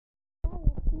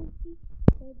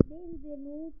e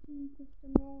benvenuti in questo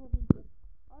nuovo video.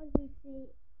 Oggi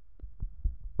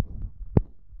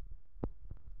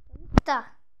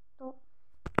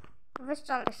dove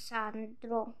sta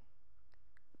Alessandro?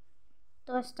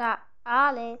 Dove sta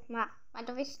Ale? Ma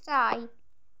dove stai?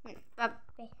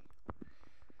 Vabbè.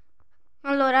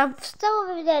 Allora,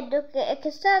 stavo vedendo che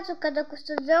stava giocando a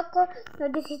questo gioco e ho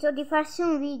deciso di farsi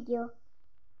un video.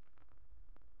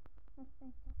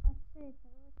 Aspetta, dove sta?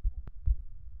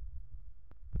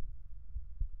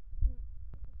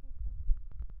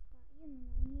 Io non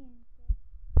ho niente.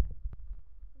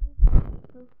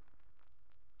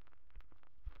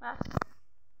 Basta.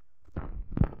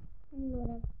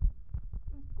 Allora,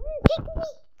 che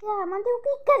clicca? Ma devo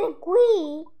cliccare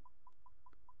qui?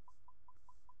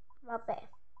 Vabbè.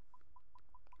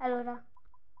 Allora,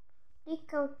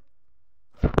 clicca.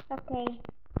 Ok.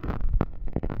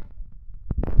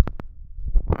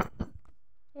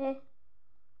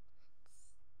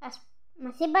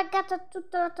 Ma si è buggata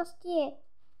tutta la tastiera?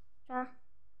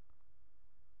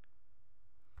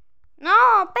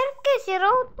 No, perché si è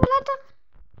rotta la tastiera?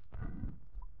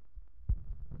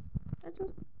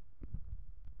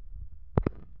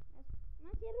 Ma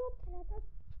si è rotta la tastiera?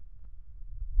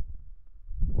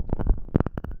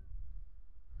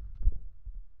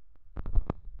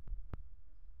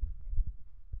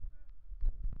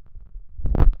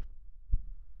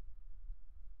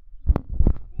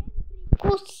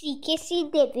 Così che si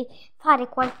deve fare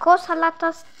qualcosa alla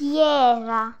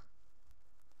tastiera.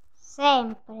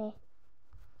 Sempre.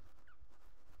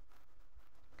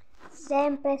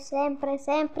 Sempre.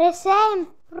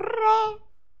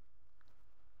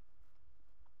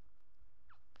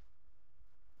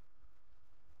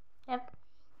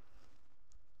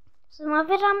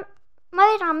 Ma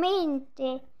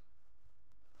veramente?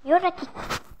 E ora che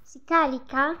si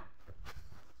carica?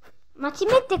 Ma ci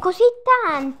mette così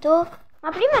tanto? Ma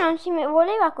prima non ci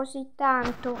voleva così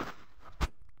tanto.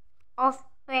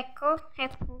 Ecco.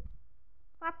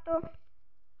 Fatto.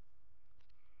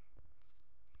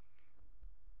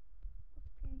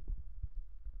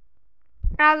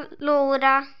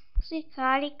 Allora, si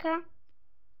carica.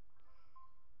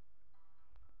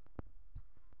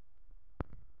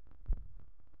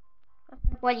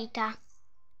 Qualità.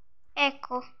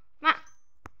 Ecco, ma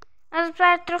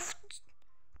aspetta,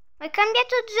 hai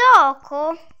cambiato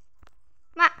gioco?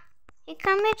 Ma hai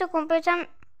cambiato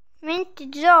completamente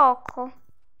gioco.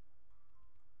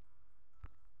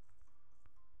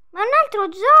 Ma un altro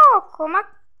gioco, ma...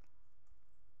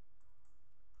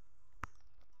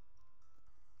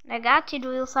 Ragazzi,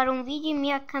 dovevo fare un video e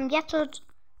mi ha cambiato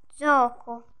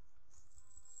gioco.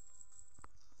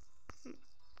 Ti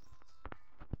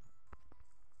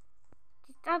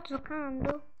sta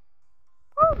giocando?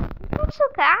 Oh, ti sta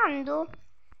giocando?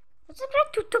 Ma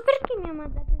soprattutto perché mi ha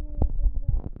mandato in un altro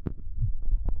gioco?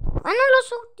 Ma non lo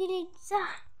so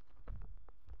utilizzare.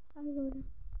 Allora,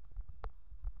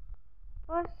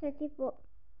 forse tipo...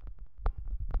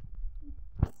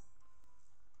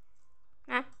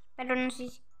 spero non si...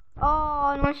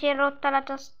 Oh, non si è rotta la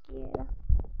tastiera.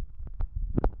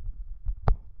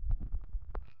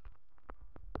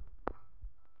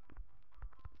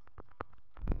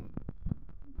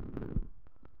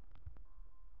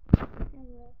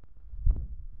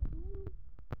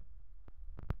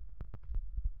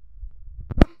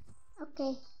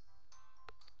 Ok.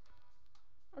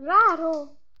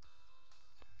 Raro.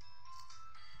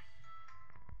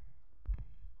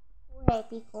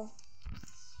 Epico.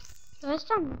 Dove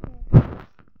stanno?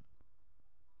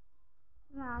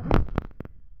 Raro.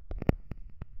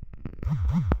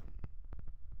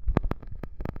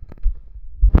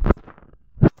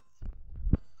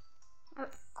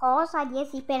 Cosa?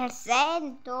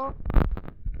 10%?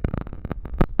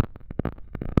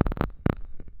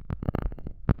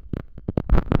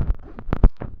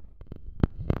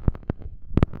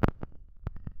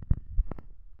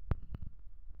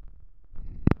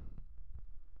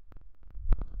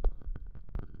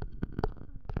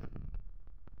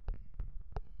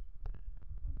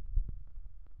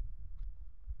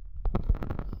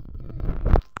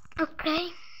 Ok.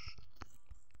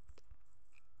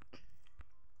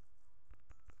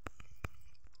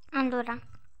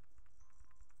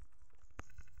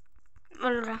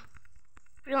 Allora,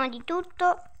 prima di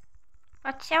tutto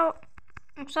facciamo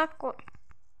un sacco.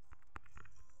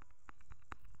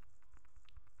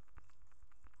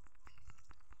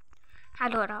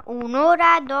 Allora,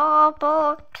 un'ora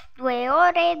dopo, 2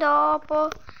 ore dopo,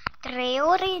 3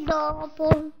 ore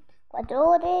dopo, 4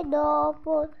 ore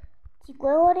dopo,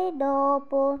 5 ore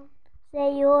dopo,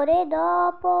 6 ore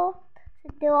dopo,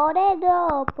 7 ore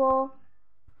dopo,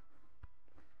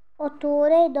 8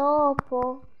 ore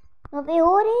dopo, 9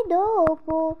 ore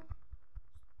dopo,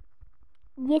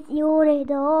 10 ore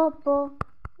dopo,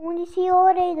 11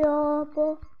 ore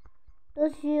dopo,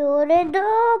 12 ore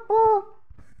dopo,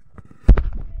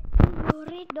 13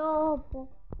 ore dopo.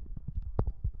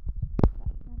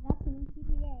 Ragazzi, non si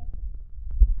riesce.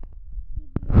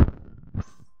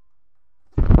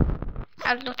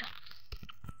 Allora.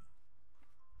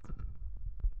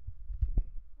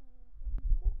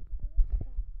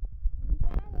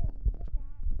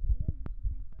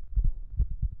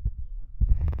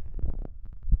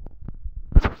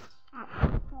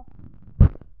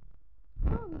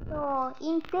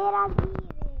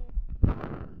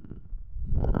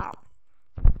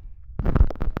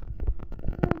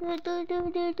 Pronto,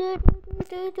 interagire.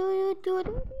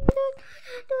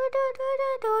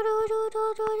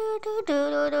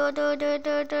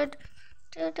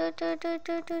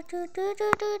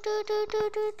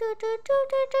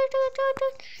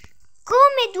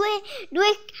 Come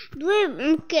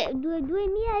due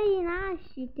mie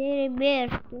rinascite,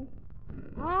 Roberto.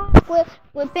 Ah,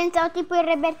 pensavo tipo il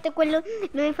Roberto quello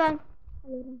dove fa.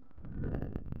 Allora.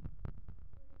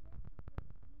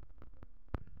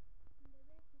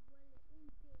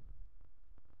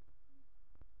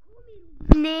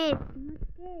 Rubinetti, ma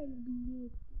che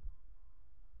rubinetti?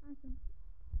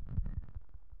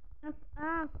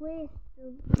 Ah, questo.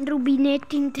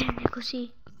 Rubinetti interne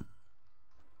così.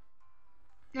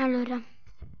 Allora,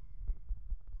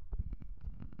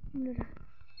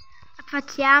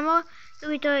 facciamo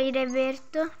subito il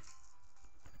reverto.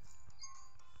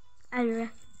 Allora,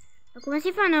 come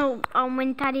si fanno a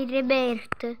aumentare il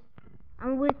revert?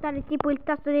 Aumentare tipo il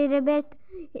tasto del revert,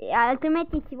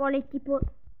 altrimenti ci vuole tipo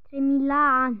 3000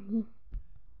 anni.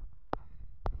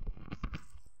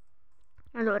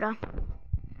 Allora,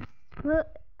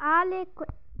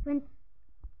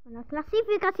 la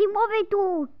classifica si muove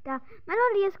tutta, ma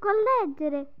non riesco a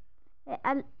leggere.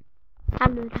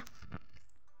 Allora,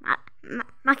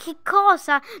 ma che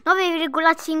cosa?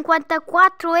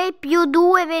 9,54 e più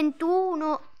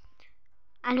 2,21.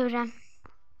 Allora,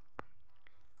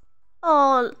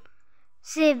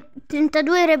 se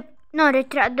 32 no,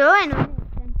 retradore non è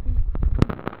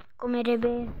sempre come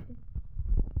reverso.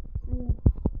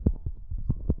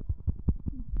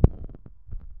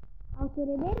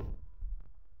 Autoreverso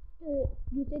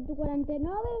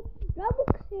 249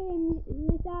 Robux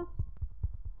mi sa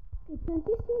che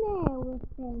tantissimi euro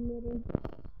spendere,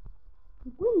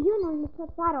 e quindi io non lo so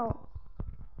farò.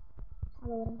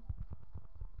 Allora,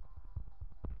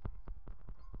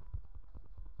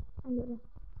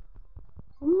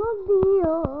 oh mio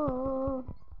Dio,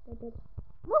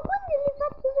 ma quindi li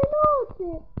faccio veloce,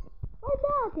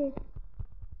 guardate,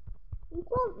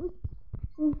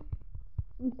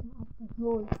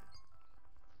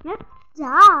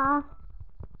 già,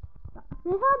 se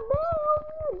va bene,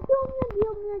 oh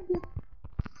mio Dio,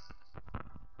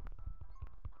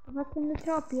 sto facendo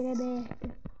troppi Rebecca.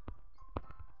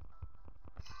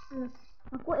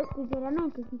 Ma questi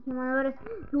veramente si chiamano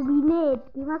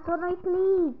rubinetti, ma sono i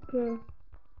click.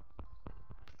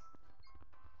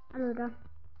 Allora,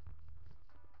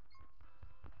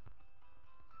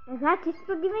 ragazzi,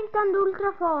 sto diventando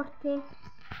ultra forte.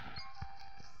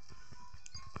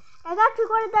 Ragazzi,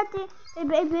 guardate,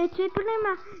 c'è il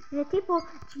problema, tipo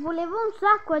ci voleva un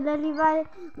sacco ad arrivare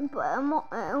un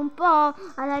po'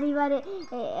 ad arrivare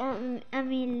a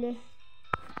 1000.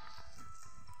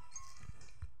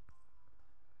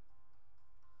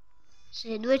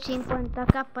 Se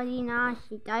 250k di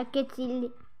nascita, e che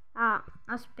ci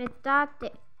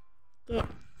aspettate che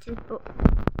tipo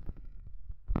come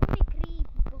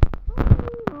critico.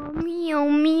 Oh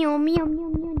mio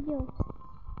Dio.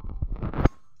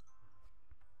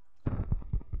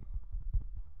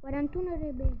 41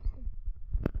 rebelle.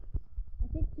 Ma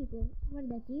se tipo,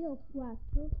 guardate, io ho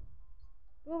 4,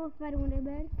 provo a fare un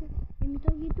rebelto e mi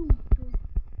toglie tutto.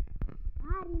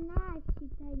 Ah,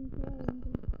 rinascita intendo.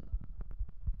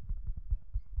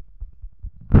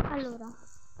 Allora,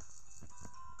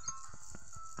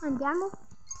 andiamo.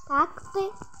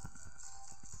 Tacte.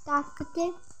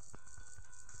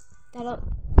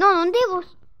 No, non devo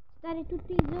stare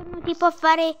tutto il giorno tipo a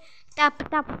fare tap.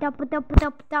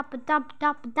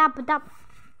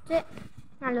 Cioè,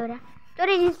 allora, sto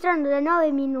registrando da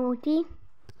 9 minuti.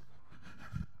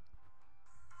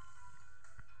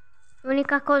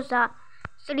 L'unica cosa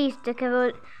triste è che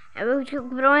avevo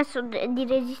promesso di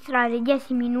registrare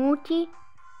 10 minuti.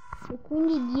 E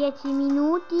quindi 10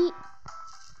 minuti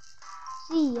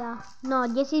sia. No,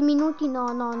 10 minuti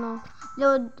no.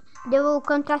 Devo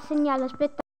contrassegnare,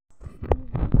 aspetta.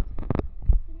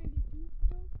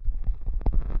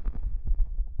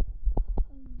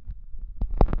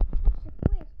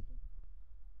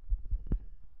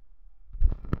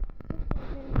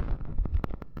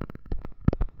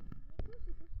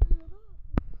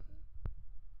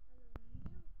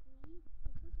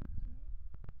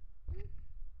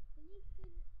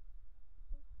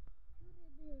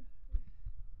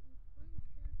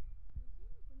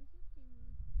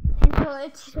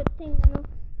 spero ci sottengano.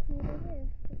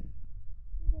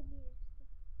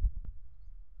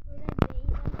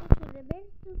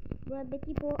 Vorrebbe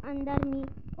tipo andarmi.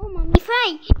 Oh, ma mi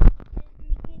fai?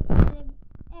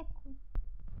 Ecco.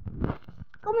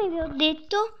 Come vi ho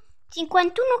detto,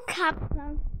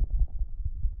 51k.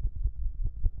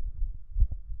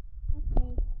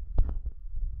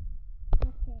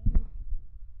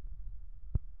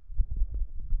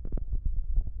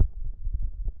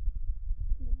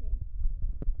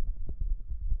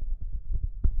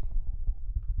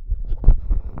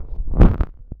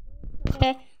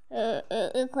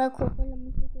 Con la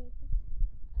musichetta.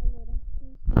 Allora,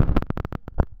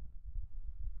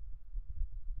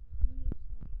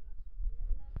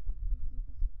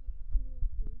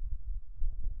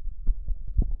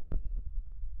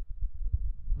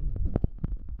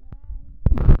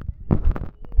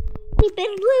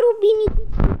 per 2 rubini che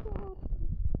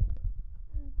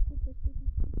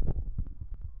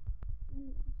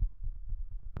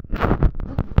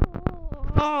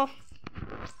oh.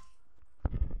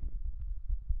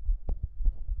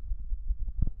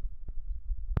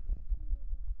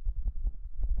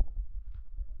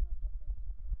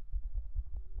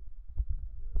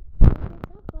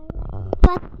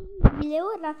 Fattibile,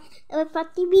 ora è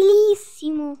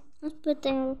fattibilissimo.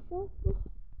 Aspetta, non lo so.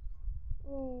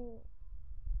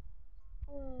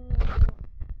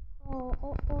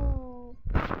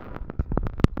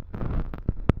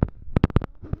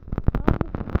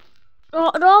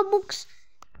 Robux.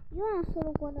 Io non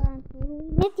sono 40.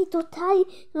 Rubinetti totali,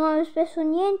 non ho speso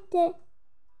niente.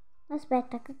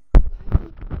 Aspetta.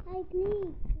 Hai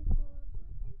clic.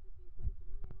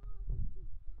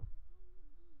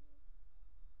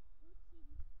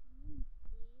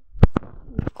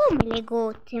 Come le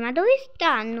gozze? Ma dove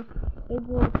stanno le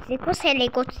gozze? Cos'è le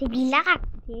gozze di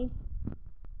latte?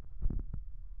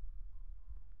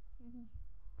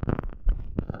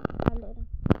 Allora.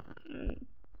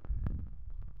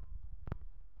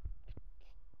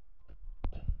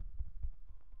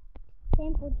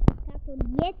 Tempo giocato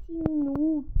 10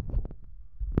 minuti.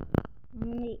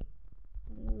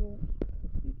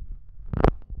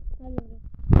 Allora.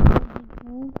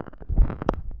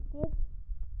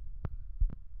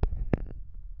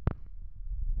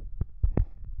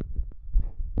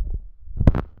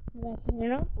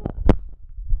 No?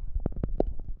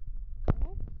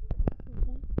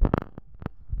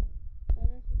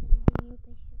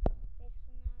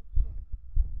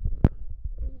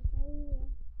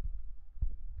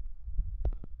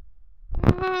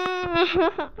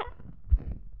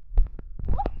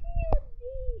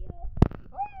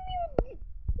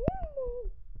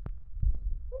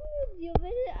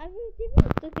 Avete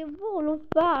visto che volo ho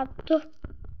fatto?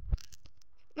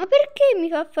 Ma perché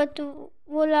mi ha fatto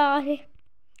volare?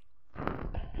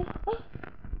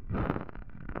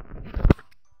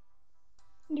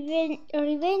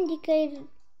 Rivendica il...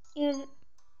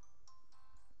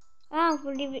 Ah,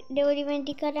 devo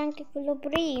rivendicare anche quello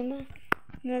prima.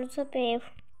 Non lo sapevo.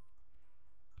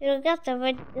 Ragazzi,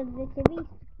 avete visto i voli?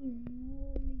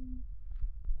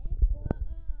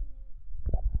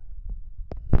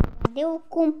 Devo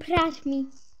comprarmi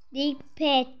dei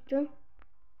pet.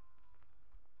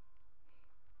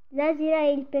 L'Asira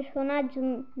il personaggio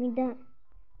mi dà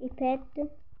i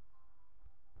pet.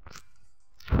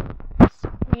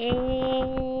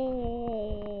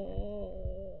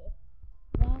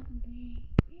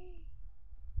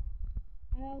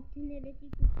 A ottenere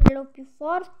tipo quello più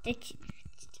forte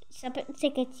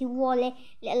sapete che ci vuole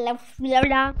allora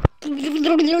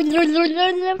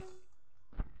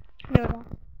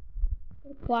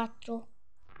 4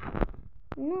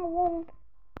 no,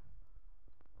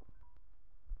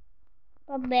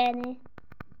 va bene,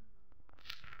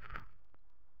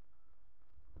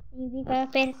 significa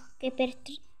perché per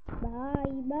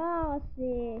dai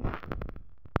base,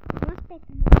 ma aspetta,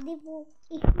 ma devo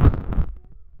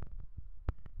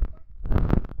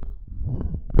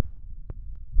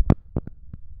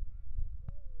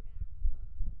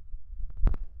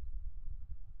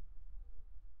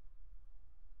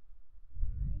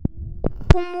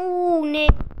comune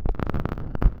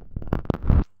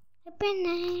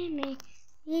pennelli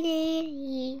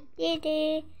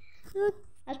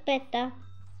aspetta,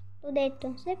 ho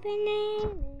detto se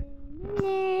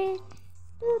pennelli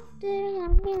tutte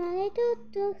malinate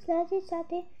tutto state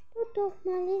tutto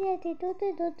malinate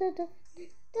tutte malinate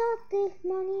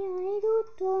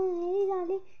tutto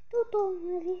malinate tutto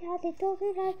malinate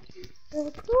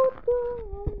tutto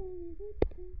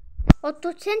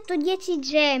 810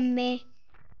 gemme.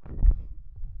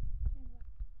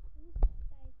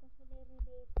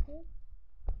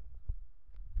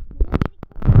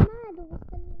 Ma dove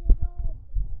stanno le rose?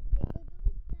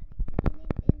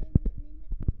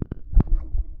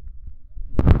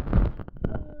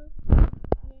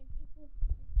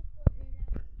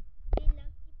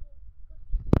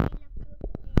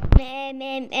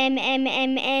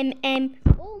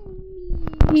 Oh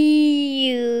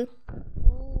mio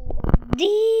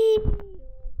Dio.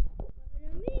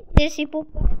 Veramente si può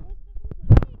fare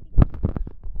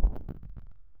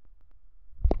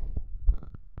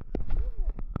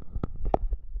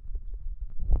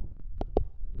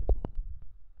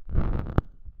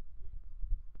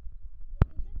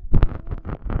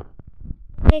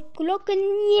eccolo che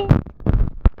niente.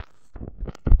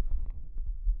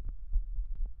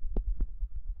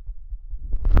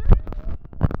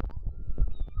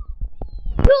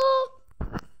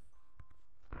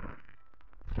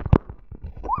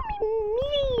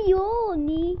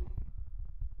 Milioni?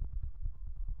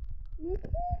 Ma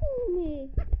come?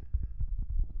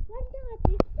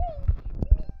 Guardate, 6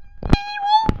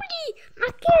 milioni! Ma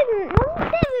che non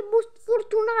deve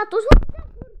fortunato, sono già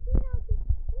fortunato.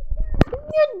 Guardate,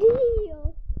 mio Dio!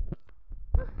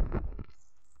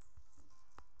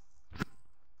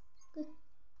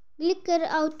 Clicker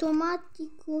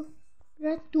automatico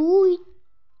gratuito.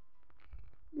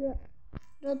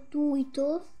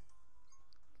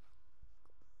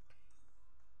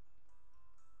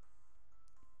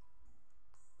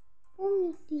 Oh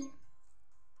mio Dio.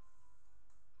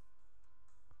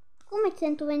 Come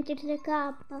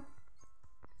 123k?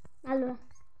 Allora.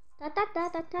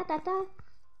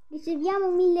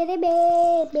 Riceviamo 1000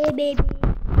 rebe.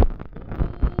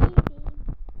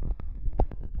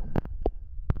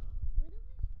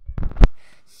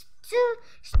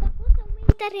 Sta cosa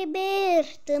aumenta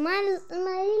Rebirth, ma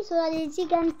l'isola è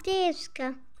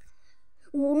gigantesca.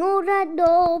 1 ora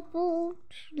dopo,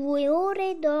 2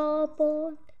 ore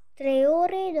dopo, 3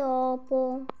 ore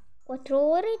dopo, 4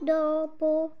 ore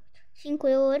dopo,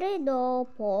 5 ore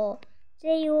dopo,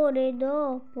 6 ore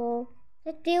dopo,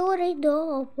 7 ore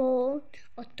dopo,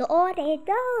 8 ore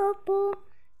dopo,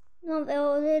 9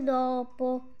 ore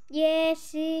dopo,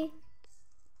 10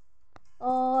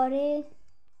 ore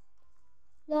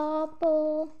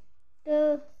dopo.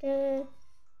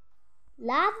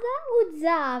 Lava o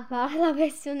Java? La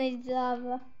versione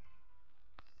Java.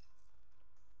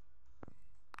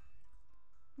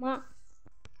 Ma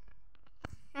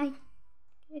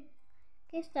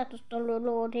che è stato sto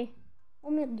l'olore? Oh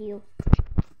mio Dio.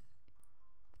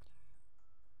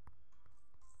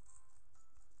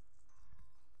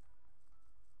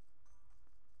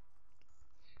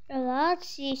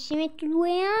 Ragazzi, ci metto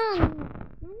 2 anni.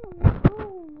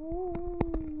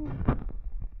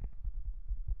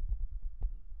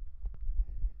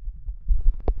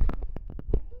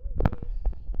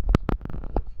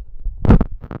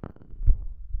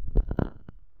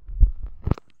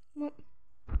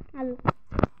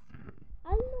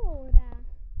 Allora,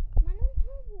 ma non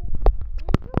trovo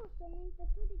sto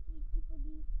aumentatore di tipo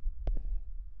di...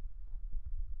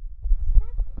 Sta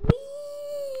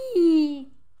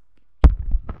qui!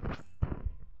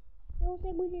 Devo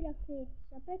seguire la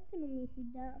freccia, perché non mi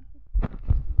fidavo?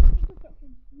 Vedo proprio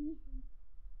di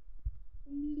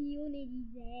 1 milione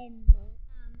di gemmo.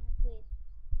 Ah no, questo.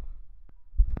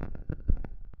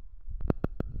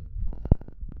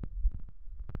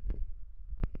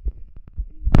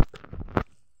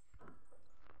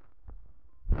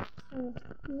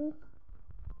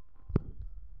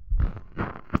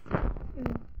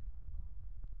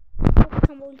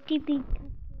 Moltiplica.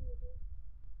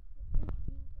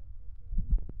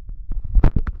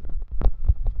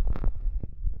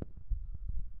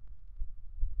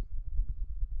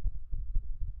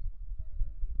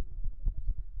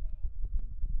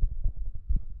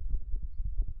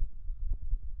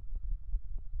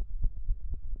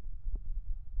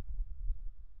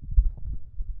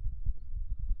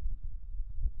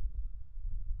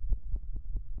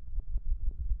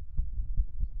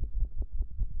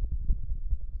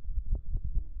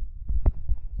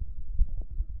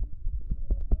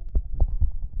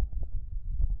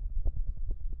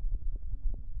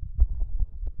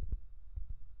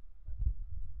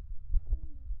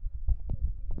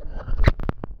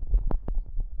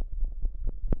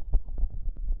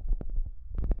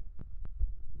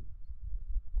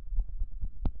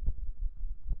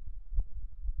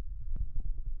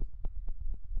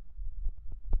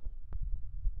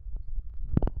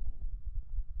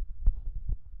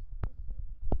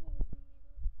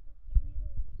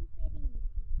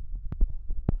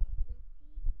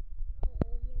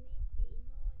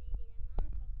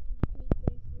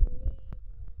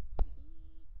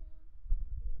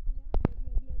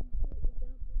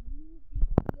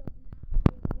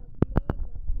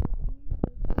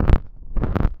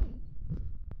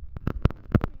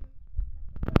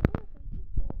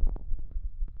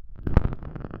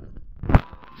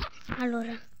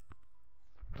 Allora,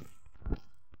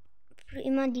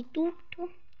 prima di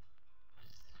tutto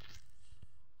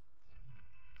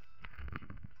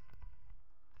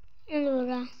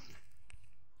allora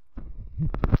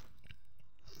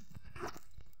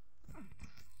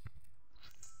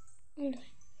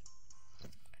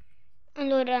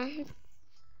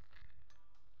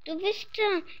dove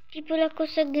sta tipo la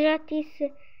cosa gratis?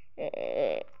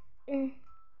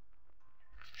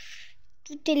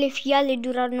 Tutte le fiale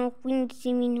durano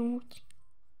 15 minuti.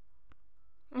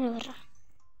 Allora.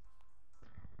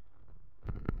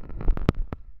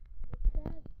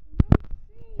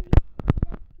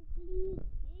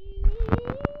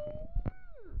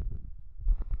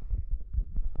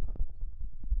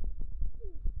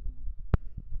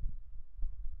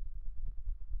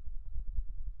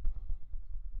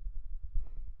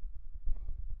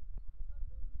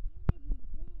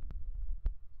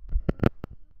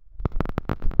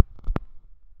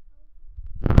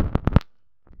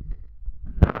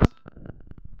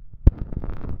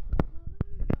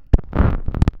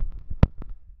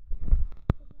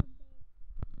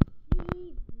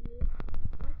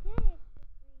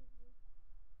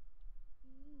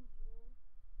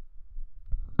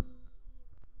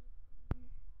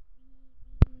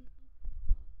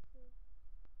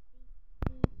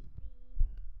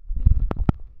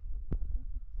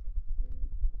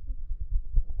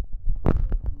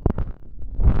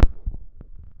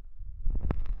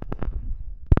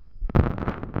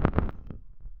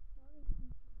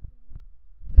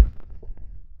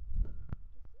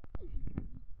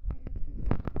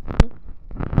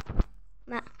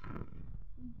 Ma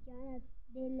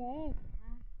deleta?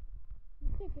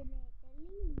 Che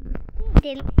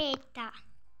deleta?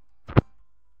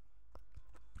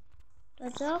 Lo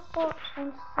gioco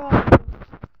sul serio.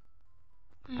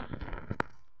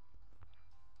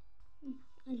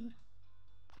 Allora.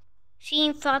 Sì,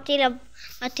 infatti la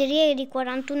batteria è di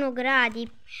 41 gradi.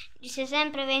 Dice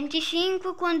sempre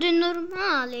 25 quando è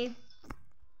normale.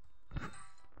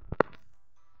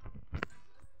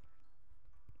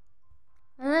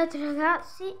 Vedete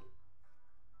ragazzi?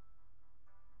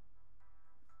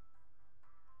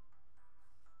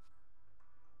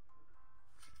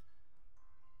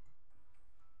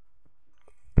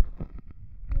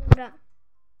 Allora,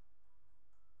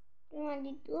 prima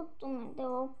di tutto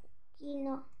mettevo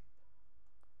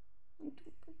un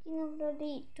pochino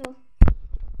gradito.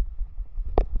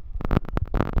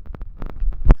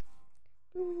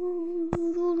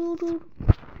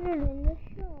 Nello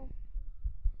shop.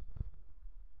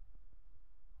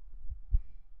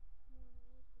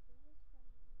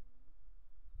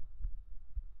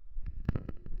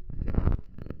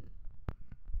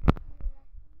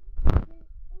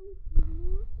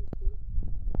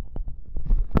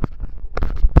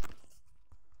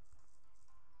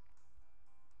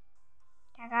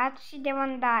 Ragazzi, devo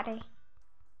andare.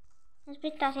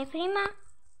 Aspettate, prima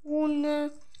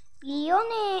un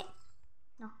milione